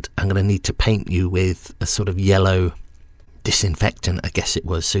 and I'm going to need to paint you with a sort of yellow disinfectant," I guess it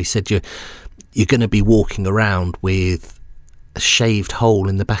was. So he said, you're going to be walking around with a shaved hole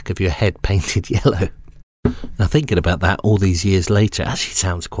in the back of your head painted yellow. Now, thinking about that all these years later, actually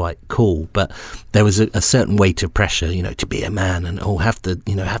sounds quite cool, but there was a certain weight of pressure, to be a man and have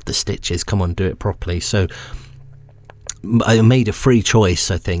the stitches, come on, do it properly. So I made a free choice,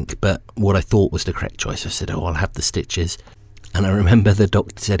 I think, but what I thought was the correct choice. I said, I'll have the stitches. And I remember the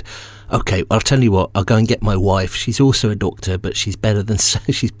doctor said, "Okay, I'll tell you what, I'll go and get my wife. She's also a doctor, but she's better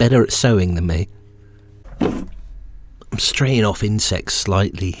at sewing than me." I'm straying off insects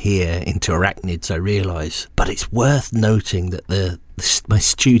slightly here into arachnids, I realise, but it's worth noting that my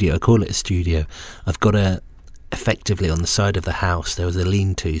studio, I call it a studio, I've got effectively on the side of the house, there was a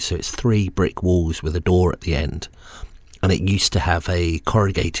lean-to, so it's 3 brick walls with a door at the end, and it used to have a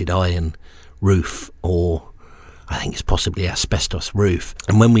corrugated iron roof, or I think it's possibly asbestos roof.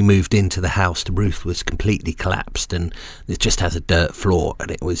 And when we moved into the house, the roof was completely collapsed, and it just has a dirt floor, and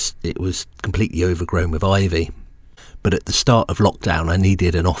it was completely overgrown with ivy. But at the start of lockdown, I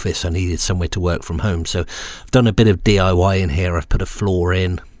needed an office. I needed somewhere to work from home. So I've done a bit of DIY in here. I've put a floor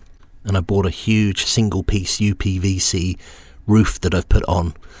in, and I bought a huge single-piece UPVC roof that I've put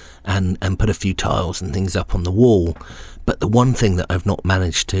on, and put a few tiles and things up on the wall. But the one thing that I've not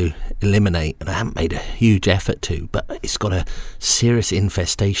managed to eliminate, and I haven't made a huge effort to, but it's got a serious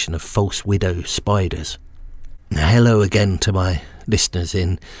infestation of false widow spiders. Now, hello again to my listeners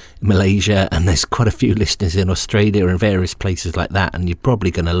in Malaysia, and there's quite a few listeners in Australia and various places like that, and you're probably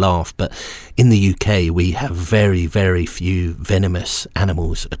going to laugh, but in the UK we have very, very few venomous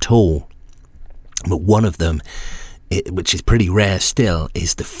animals at all. But one of them, which is pretty rare still,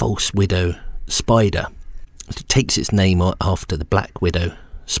 is the false widow spider. It takes its name after the black widow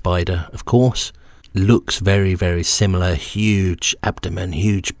spider, of course. Looks very, very similar. Huge abdomen,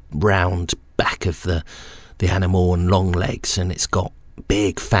 huge round back of the animal, and long legs, and it's got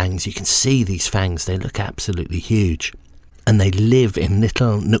big fangs. You can see these fangs, they look absolutely huge. And they live in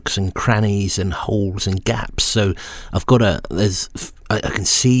little nooks and crannies and holes and gaps. So I can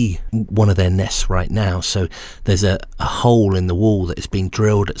see one of their nests right now. So there's a hole in the wall that has been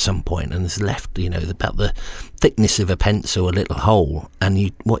drilled at some point, and there's left, about the thickness of a pencil, a little hole.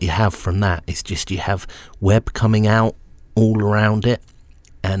 And what you have from that is you have web coming out all around it,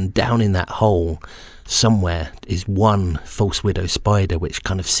 and down in that hole somewhere is one false widow spider which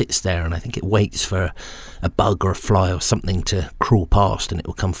kind of sits there, and I think it waits for a bug or a fly or something to crawl past, and it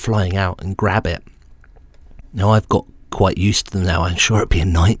will come flying out and grab it. Now, I've got quite used to them now. I'm sure it'd be a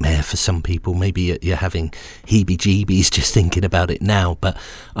nightmare for some people. Maybe you're having heebie-jeebies just thinking about it now, but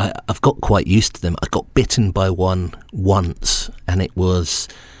I've got quite used to them. I got bitten by one once, and it was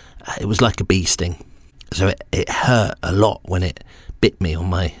like a bee sting. So it hurt a lot when it bit me on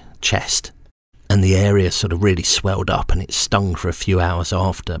my chest, and the area sort of really swelled up, and it stung for a few hours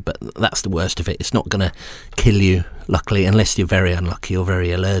after. But that's the worst of it. It's not going to kill you, luckily, unless you're very unlucky or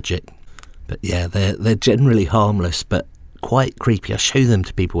very allergic. But yeah, they're generally harmless, but quite creepy. I show them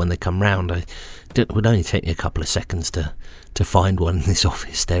to people when they come round. It would only take me a couple of seconds to find one in this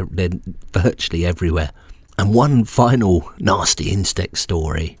office. They're virtually everywhere. And one final nasty insect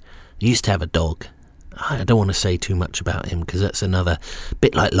story. I used to have a dog. I don't want to say too much about him, because that's another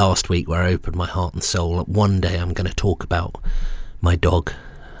bit like last week where I opened my heart and soul. One day I'm going to talk about my dog,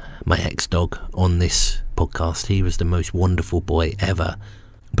 my ex-dog, on this podcast. He was the most wonderful boy ever.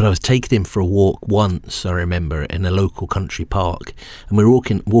 But I was taking him for a walk once, I remember, in a local country park, and we were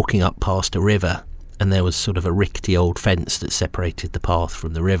walking up past a river, and there was sort of a rickety old fence that separated the path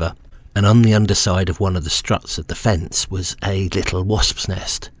from the river. And on the underside of one of the struts of the fence was a little wasp's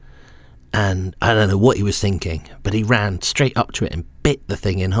nest. And I don't know what he was thinking, but he ran straight up to it and bit the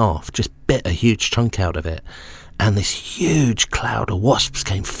thing in half, just bit a huge chunk out of it. And this huge cloud of wasps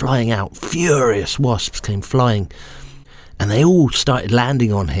came flying out, furious wasps came flying, and they all started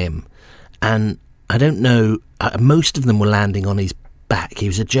landing on him. And I don't know, most of them were landing on his back. He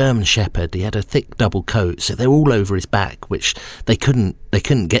was a German Shepherd. He had a thick double coat, so they were all over his back, which they couldn't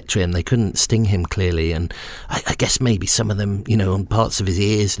get to him. They couldn't sting him clearly. And I guess maybe some of them, on parts of his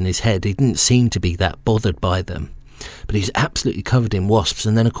ears and his head, he didn't seem to be that bothered by them. But he was absolutely covered in wasps.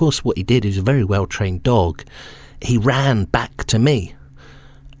 And then, of course, what he did, he was a very well-trained dog. He ran back to me.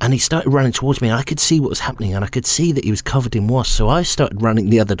 And he started running towards me, and I could see what was happening, and I could see that he was covered in wasps. So I started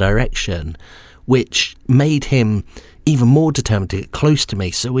running the other direction, which made him even more determined to get close to me.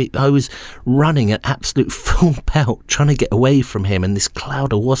 So I was running at absolute full pelt, trying to get away from him and this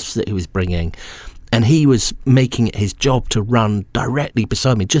cloud of wasps that he was bringing. And he was making it his job to run directly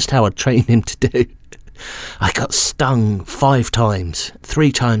beside me, just how I'd trained him to do. I got stung 5 times,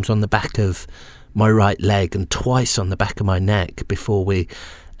 3 times on the back of my right leg and twice on the back of my neck before we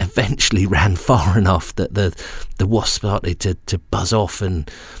eventually ran far enough that the wasp started to buzz off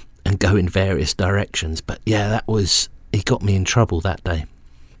and go in various directions. But yeah, he got me in trouble that day.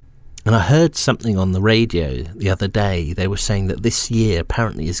 And I heard something on the radio the other day. They were saying that this year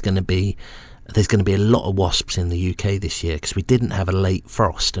apparently there's going to be a lot of wasps in the UK this year because we didn't have a late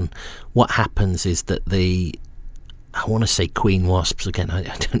frost. And what happens is that I want to say queen wasps again. I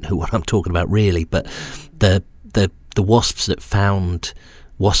don't know what I'm talking about really, but the wasps that found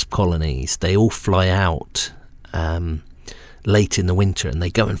wasp colonies, they all fly out late in the winter, and they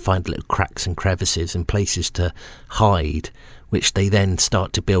go and find little cracks and crevices and places to hide, which they then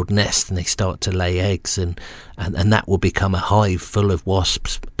start to build nests and they start to lay eggs, and that will become a hive full of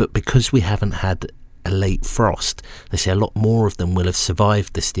wasps. But because we haven't had a late frost, they say a lot more of them will have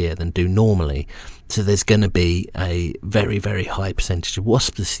survived this year than do normally. So there's going to be a very, very high percentage of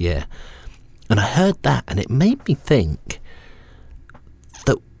wasps this year. And I heard that, and it made me think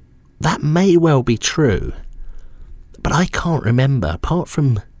that may well be true, but I can't remember, apart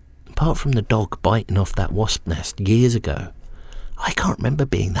from the dog biting off that wasp nest years ago, I can't remember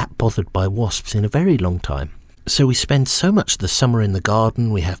being that bothered by wasps in a very long time. So we spend so much of the summer in the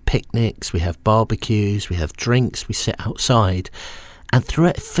garden, we have picnics, we have barbecues, we have drinks, we sit outside, and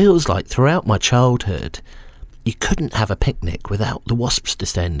it feels like throughout my childhood, you couldn't have a picnic without the wasps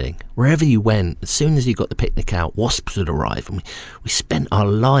descending. Wherever you went, as soon as you got the picnic out, wasps would arrive. And we spent our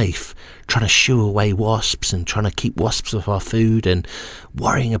life trying to shoo away wasps and trying to keep wasps off our food and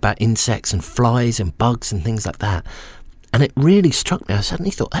worrying about insects and flies and bugs and things like that. And it really struck me. I suddenly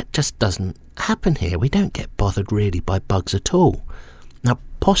thought, that just doesn't happen here. We don't get bothered really by bugs at all. Now,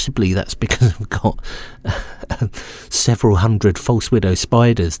 possibly that's because we've got several hundred false widow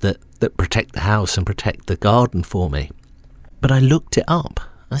spiders that protect the house and protect the garden for me. But I looked it up.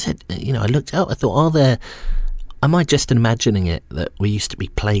 I said, I looked it up. I thought, am I just imagining it that we used to be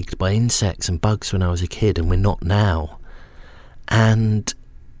plagued by insects and bugs when I was a kid and we're not now? And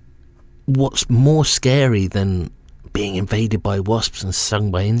what's more scary than being invaded by wasps and stung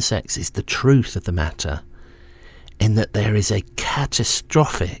by insects is the truth of the matter, in that there is a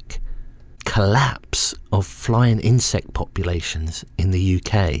catastrophic collapse of fly and insect populations in the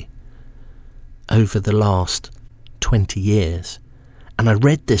UK over the last 20 years. And I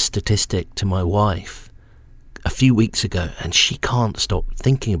read this statistic to my wife a few weeks ago, and she can't stop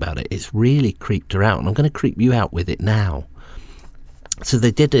thinking about it. It's really creeped her out, and I'm going to creep you out with it now. So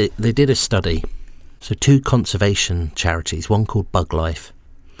they did a study. So 2 conservation charities, one called Bug Life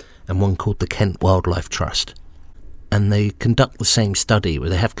and one called the Kent Wildlife Trust. And they conduct the same study, where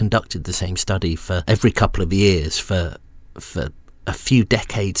they have conducted the same study for every couple of years for a few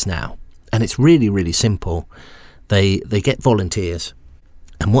decades now. And it's really, really simple. They get volunteers,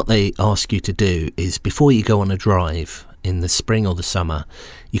 and what they ask you to do is, before you go on a drive in the spring or the summer,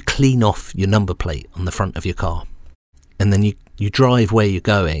 you clean off your number plate on the front of your car. And then you drive where you're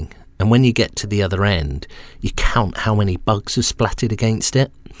going, and when you get to the other end, you count how many bugs are splattered against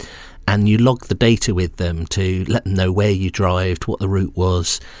it. And you log the data with them to let them know where you drived, what the route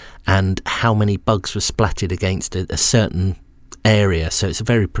was, and how many bugs were splattered against a certain area. So it's a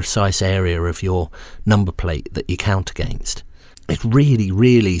very precise area of your number plate that you count against. It's really,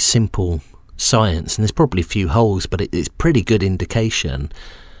 really simple science, and there's probably a few holes, but it's pretty good indication.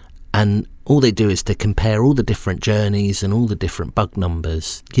 And all they do is to compare all the different journeys and all the different bug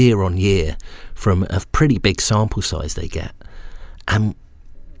numbers year on year from a pretty big sample size they get. And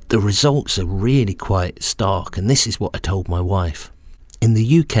the results are really quite stark. And this is what I told my wife. In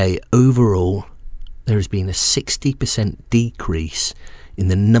the UK, overall, there has been a 60% decrease in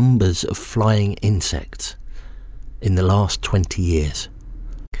the numbers of flying insects in the last 20 years.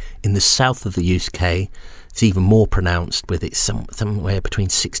 In the south of the UK, it's even more pronounced, with it somewhere between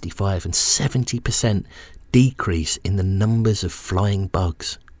 65 and 70% decrease in the numbers of flying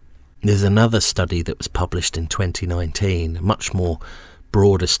bugs. There's another study that was published in 2019, a much more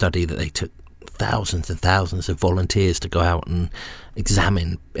broader study that they took thousands and thousands of volunteers to go out and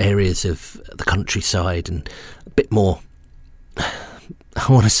examine areas of the countryside, and a bit more, I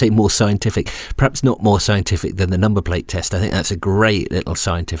want to say more scientific, perhaps not more scientific than the number plate test. I think that's a great little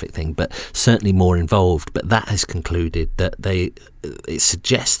scientific thing, but certainly more involved. But that has concluded that it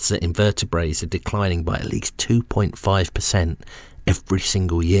suggests that invertebrates are declining by at least 2.5% every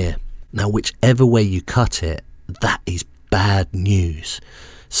single year. Now, whichever way you cut it, that is bad news.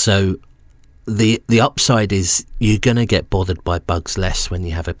 So the upside is you're going to get bothered by bugs less when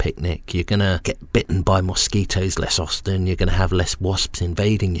you have a picnic. You're going to get bitten by mosquitoes less often. You're going to have less wasps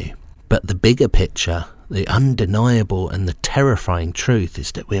invading you. But the bigger picture, the undeniable and the terrifying truth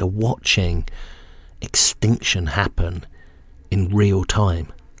is that we are watching extinction happen in real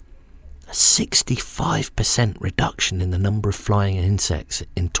time. A 65% reduction in the number of flying insects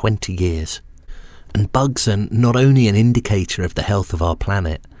in 20 years. And bugs are not only an indicator of the health of our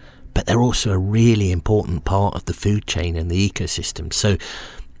planet, but they're also a really important part of the food chain and the ecosystem. So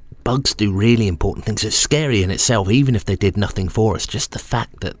bugs do really important things. It's scary in itself, even if they did nothing for us. Just the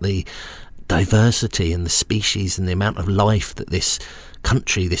fact that the diversity and the species and the amount of life that this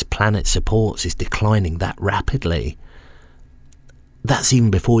country, this planet supports is declining that rapidly. That's even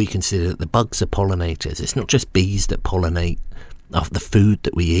before you consider that the bugs are pollinators. It's not just bees that pollinate of the food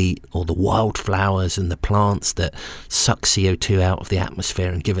that we eat, or the wildflowers and the plants that suck CO2 out of the atmosphere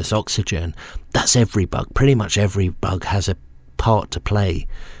and give us oxygen. That's every bug. Pretty much every bug has a part to play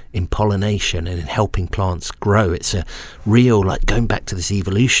in pollination and in helping plants grow. It's a real, like, going back to this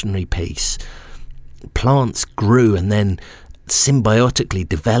evolutionary piece, plants grew and then symbiotically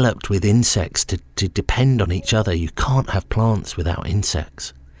developed with insects to depend on each other. You can't have plants without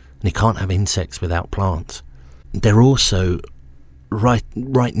insects, and you can't have insects without plants. They're also right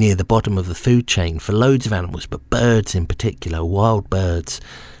near the bottom of the food chain for loads of animals, but birds in particular, wild birds,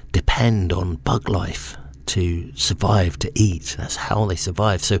 depend on bug life to survive, to eat. That's how they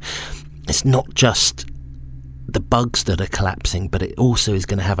survive. So it's not just the bugs that are collapsing, but it also is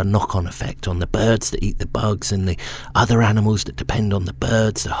going to have a knock-on effect on the birds that eat the bugs and the other animals that depend on the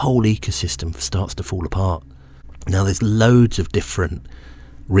birds. The whole ecosystem starts to fall apart. Now, there's loads of different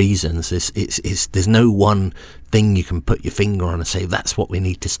reasons. There's no one thing you can put your finger on and say that's what we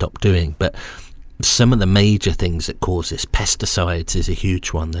need to stop doing, but some of the major things that cause this, pesticides is a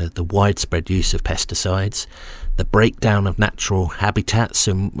huge one. The widespread use of pesticides, the breakdown of natural habitats,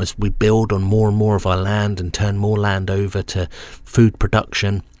 and as we build on more and more of our land and turn more land over to food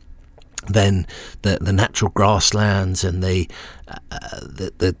production, then the natural grasslands and the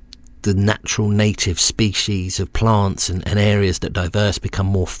natural native species of plants and areas that diverse become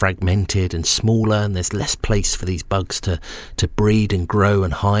more fragmented and smaller, and there's less place for these bugs to breed and grow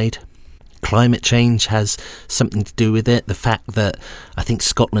and hide. Climate change has something to do with it. The fact that I think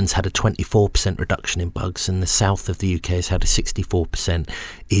Scotland's had a 24% reduction in bugs and the south of the UK has had a 64%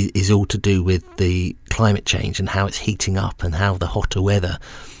 is all to do with the climate change and how it's heating up, and how the hotter weather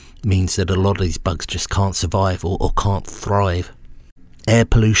means that a lot of these bugs just can't survive or can't thrive. Air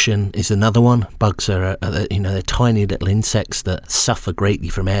pollution is another one. Bugs are, they're tiny little insects that suffer greatly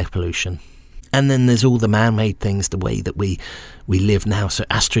from air pollution. And then there's all the man-made things, the way that we live now. So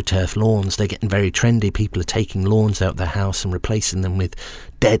AstroTurf lawns, they're getting very trendy. People are taking lawns out of their house and replacing them with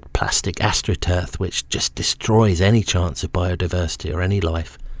dead plastic AstroTurf, which just destroys any chance of biodiversity or any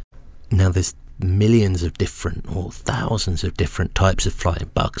life. Now, there's millions of different, or thousands of different types of flying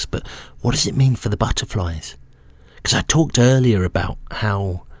bugs, but what does it mean for the butterflies? Because I talked earlier about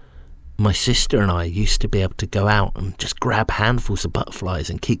how my sister and I used to be able to go out and just grab handfuls of butterflies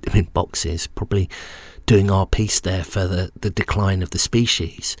and keep them in boxes, probably doing our piece there for the decline of the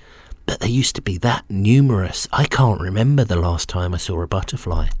species. But they used to be that numerous. I can't remember the last time I saw a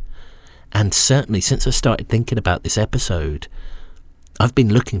butterfly. And certainly since I started thinking about this episode, I've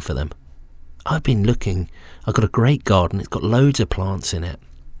been looking for them. I've got a great garden, it's got loads of plants in it.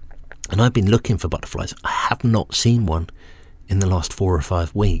 And I've been looking for butterflies. I have not seen one in the last 4 or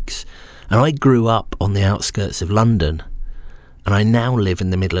 5 weeks. And I grew up on the outskirts of London, And I now live in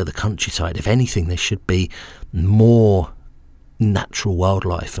the middle of the countryside. If anything, there should be more natural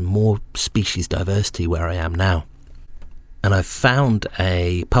wildlife and more species diversity where I am now. And I've found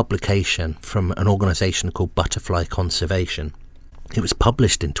a publication from an organisation called Butterfly Conservation. It was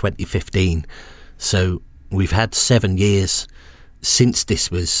published in 2015, so we've had 7 years since this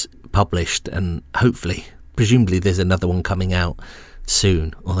was published, and hopefully, presumably there's another one coming out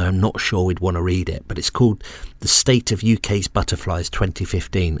soon, although I'm not sure we'd want to read it. But it's called The State of UK's Butterflies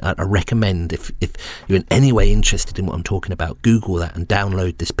 2015. I recommend, if you're in any way interested in what I'm talking about, Google that and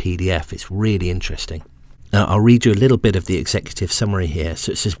download this PDF. It's really interesting. Now, I'll read you a little bit of the executive summary here.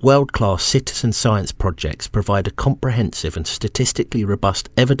 So it says, world-class citizen science projects provide a comprehensive and statistically robust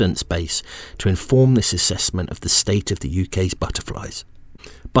evidence base to inform this assessment of the state of the UK's butterflies.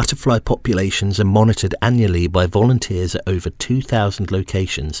 Butterfly populations are monitored annually by volunteers at over 2,000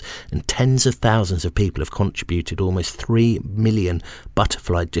 locations, and tens of thousands of people have contributed almost 3 million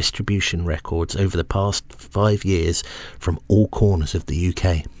butterfly distribution records over the past 5 years from all corners of the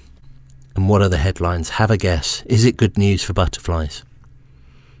UK. And what are the headlines? Have a guess. Is it good news for butterflies?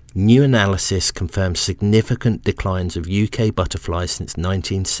 New analysis confirms significant declines of UK butterflies since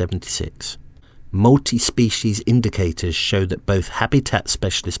 1976. Multi-species indicators show that both habitat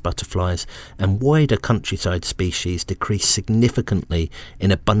specialist butterflies and wider countryside species decrease significantly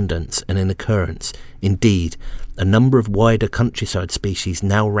in abundance and in occurrence. Indeed, a number of wider countryside species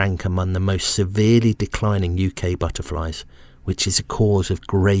now rank among the most severely declining UK butterflies, which is a cause of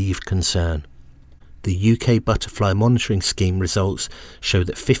grave concern. The UK Butterfly Monitoring Scheme results show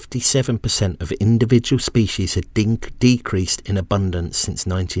that 57% of individual species had decreased in abundance since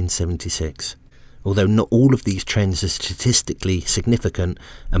 1976. Although not all of these trends are statistically significant,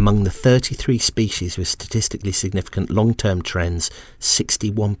 among the 33 species with statistically significant long-term trends,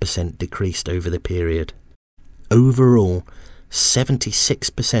 61% decreased over the period. Overall,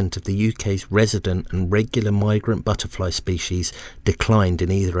 76% of the UK's resident and regular migrant butterfly species declined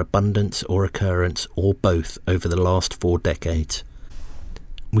in either abundance or occurrence, or both, over the last 4 decades.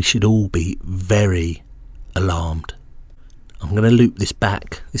 We should all be very alarmed. I'm going to loop this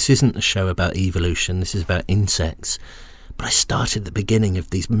back. This isn't a show about evolution, this is about insects. But I started at the beginning of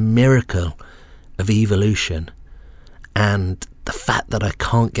this miracle of evolution, and the fact that I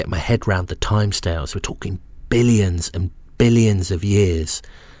can't get my head around the timescales. We're talking billions and billions of years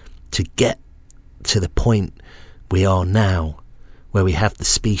to get to the point we are now, where we have the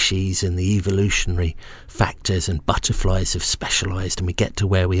species and the evolutionary factors, and butterflies have specialised, and we get to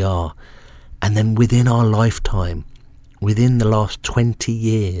where we are. And then within our lifetime, within the last 20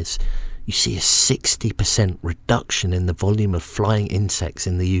 years, you see a 60% reduction in the volume of flying insects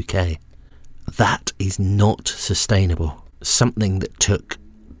in the UK. That is not sustainable. Something that took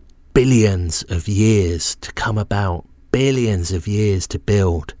billions of years to come about, billions of years to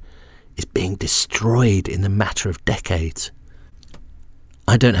build, is being destroyed in the matter of decades.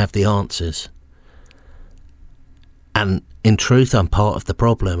 I don't have the answers. And in truth, I'm part of the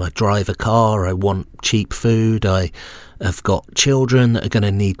problem. I drive a car, I want cheap food, I have got children that are going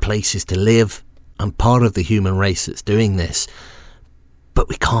to need places to live. I'm part of the human race that's doing this. But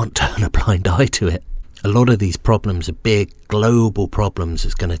we can't turn a blind eye to it. A lot of these problems are big, global problems.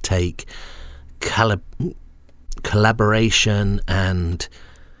 It's going to take collaboration and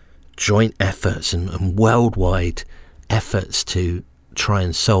joint efforts and worldwide efforts to try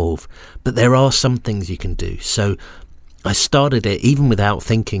and solve. But there are some things you can do. So I started it even without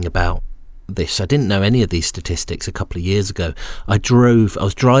thinking about this. I didn't know any of these statistics a couple of years ago. I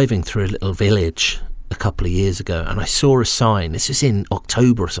was driving through a little village a couple of years ago, and I saw a sign. This was in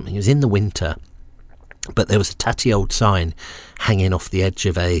October or something. It was in the winter, but there was a tatty old sign hanging off the edge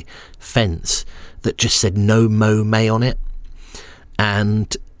of a fence that just said "No Mow May" on it.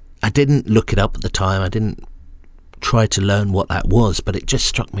 And I didn't look it up at the time. I didn't try to learn what that was, but it just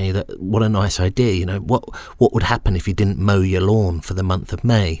struck me that what a nice idea. You know, what would happen if you didn't mow your lawn for the month of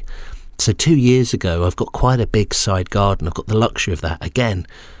May? So 2 years ago, I've got quite a big side garden. I've got the luxury of that. Again,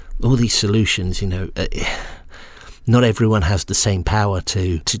 all these solutions, you know, not everyone has the same power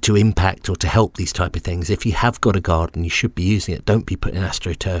to impact or to help these type of things. If you have got a garden, you should be using it. Don't be putting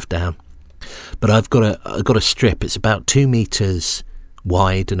AstroTurf down. But I've got a strip. It's about 2 meters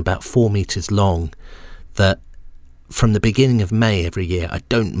wide and about 4 meters long, that from the beginning of May every year, I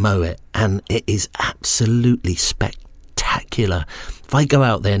don't mow it, and it is absolutely spectacular. If I go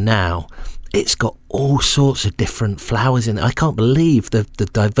out there now, it's got all sorts of different flowers in it. I can't believe the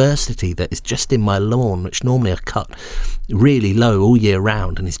diversity that is just in my lawn, which normally I cut really low all year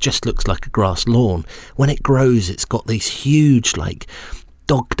round, and it just looks like a grass lawn. When it grows, it's got these huge, like,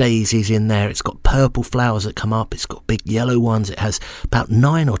 dog daisies in there. It's got purple flowers that come up. It's got big yellow ones. It has about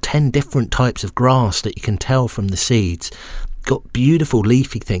 9 or 10 different types of grass that you can tell from the seeds. Got beautiful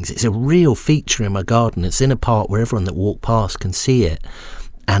leafy things. It's a real feature in my garden. It's in a part where everyone that walk past can see it.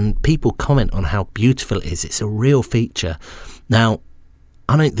 And people comment on how beautiful it is. It's a real feature. Now,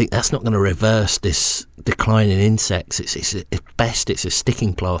 I don't think that's not going to reverse this decline in insects. At best, it's a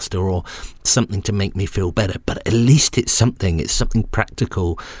sticking plaster or something to make me feel better. But at least it's something. It's something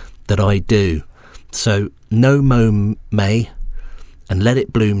practical that I do. So no mow May and let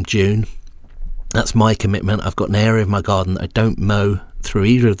it bloom June. That's my commitment. I've got an area of my garden that I don't mow through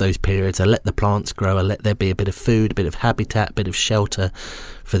either of those periods. I let the plants grow. I let there be a bit of food, a bit of habitat, a bit of shelter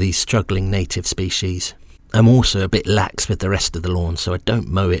for these struggling native species. I'm also a bit lax with the rest of the lawn, so I don't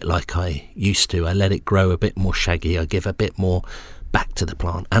mow it like I used to. I let it grow a bit more shaggy. I give a bit more back to the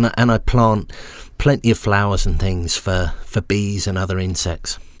plant. And I plant plenty of flowers and things for bees and other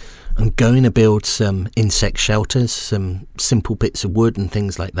insects. I'm going to build some insect shelters, some simple bits of wood and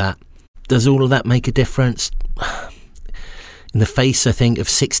things like that. Does all of that make a difference? In the face, I think, of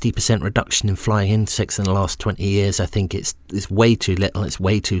 60% reduction in flying insects in the last 20 years, I think it's way too little, it's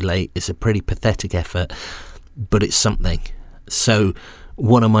way too late. It's a pretty pathetic effort, but it's something. So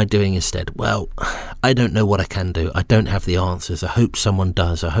what am I doing instead? Well, I don't know what I can do. I don't have the answers. I hope someone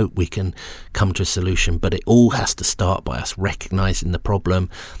does. I hope we can come to a solution, but it all has to start by us recognising the problem,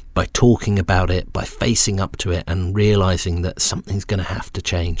 by talking about it, by facing up to it and realising that something's going to have to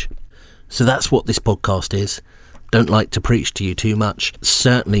change. So that's what this podcast is. Don't like to preach to you too much.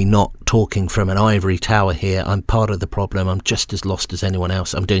 Certainly not talking from an ivory tower here. I'm part of the problem. I'm just as lost as anyone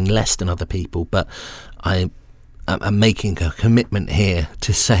else. I'm doing less than other people, but I'm making a commitment here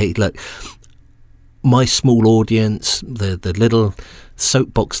to say, look, my small audience, the little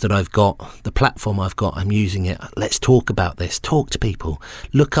soapbox that I've got, the platform I've got, I'm using it. Let's talk about this. Talk to people.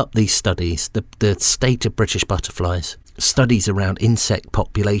 Look up these studies, the state of British butterflies, studies around insect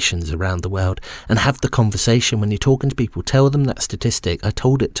populations around the world, and have the conversation when you're talking to people. Tell them that statistic. I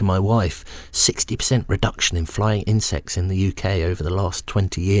told it to my wife, 60% reduction in flying insects in the UK over the last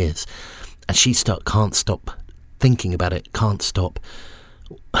 20 years. And she can't stop thinking about it, can't stop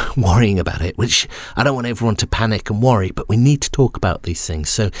worrying about it, which I don't want everyone to panic and worry, but we need to talk about these things.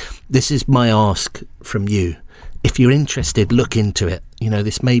 So this is my ask from you. If you're interested, look into it. You know,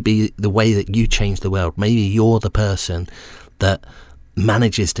 this may be the way that you change the world. Maybe you're the person that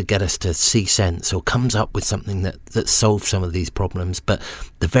manages to get us to see sense or comes up with something that solves some of these problems. But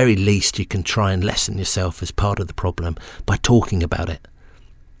the very least, you can try and lessen yourself as part of the problem by talking about it.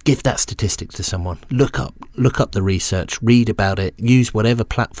 Give that statistic to someone. Look up the research, read about it, use whatever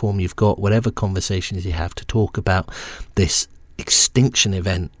platform you've got, whatever conversations you have to talk about this extinction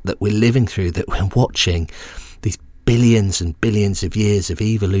event that we're living through, that we're watching, these billions and billions of years of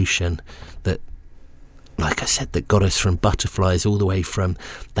evolution that, like I said, that got us from butterflies all the way from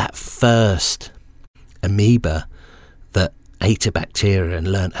that first amoeba that ate a bacteria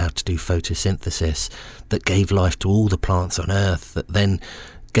and learnt how to do photosynthesis, that gave life to all the plants on Earth, that then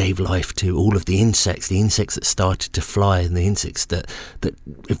gave life to all of the insects that started to fly, and the insects that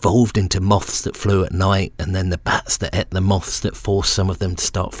evolved into moths that flew at night, and then the bats that ate the moths that forced some of them to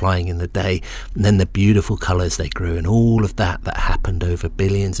start flying in the day, and then the beautiful colours they grew, and all of that happened over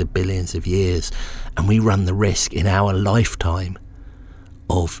billions and billions of years. And we run the risk in our lifetime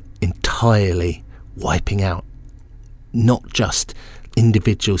of entirely wiping out not just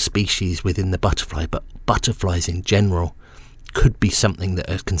individual species within the butterfly, but butterflies in general. Could be something that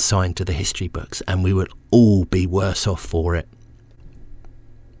is consigned to the history books, and we would all be worse off for it.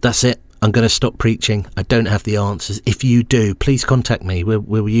 That's it. I'm going to stop preaching. I don't have the answers. If you do, please contact me.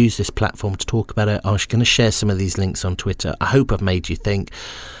 We'll use this platform to talk about it. I'm going to share some of these links on Twitter. I hope I've made you think.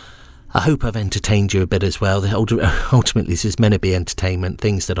 I hope I've entertained you a bit as well. Ultimately, this is meant to be entertainment,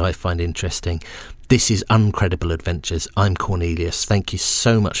 things that I find interesting. This is Uncredible Adventures. I'm Cornelius. Thank you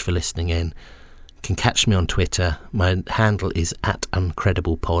so much for listening in. You can catch me on Twitter. My handle is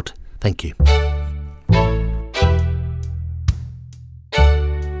 @uncrediblepod. Thank you.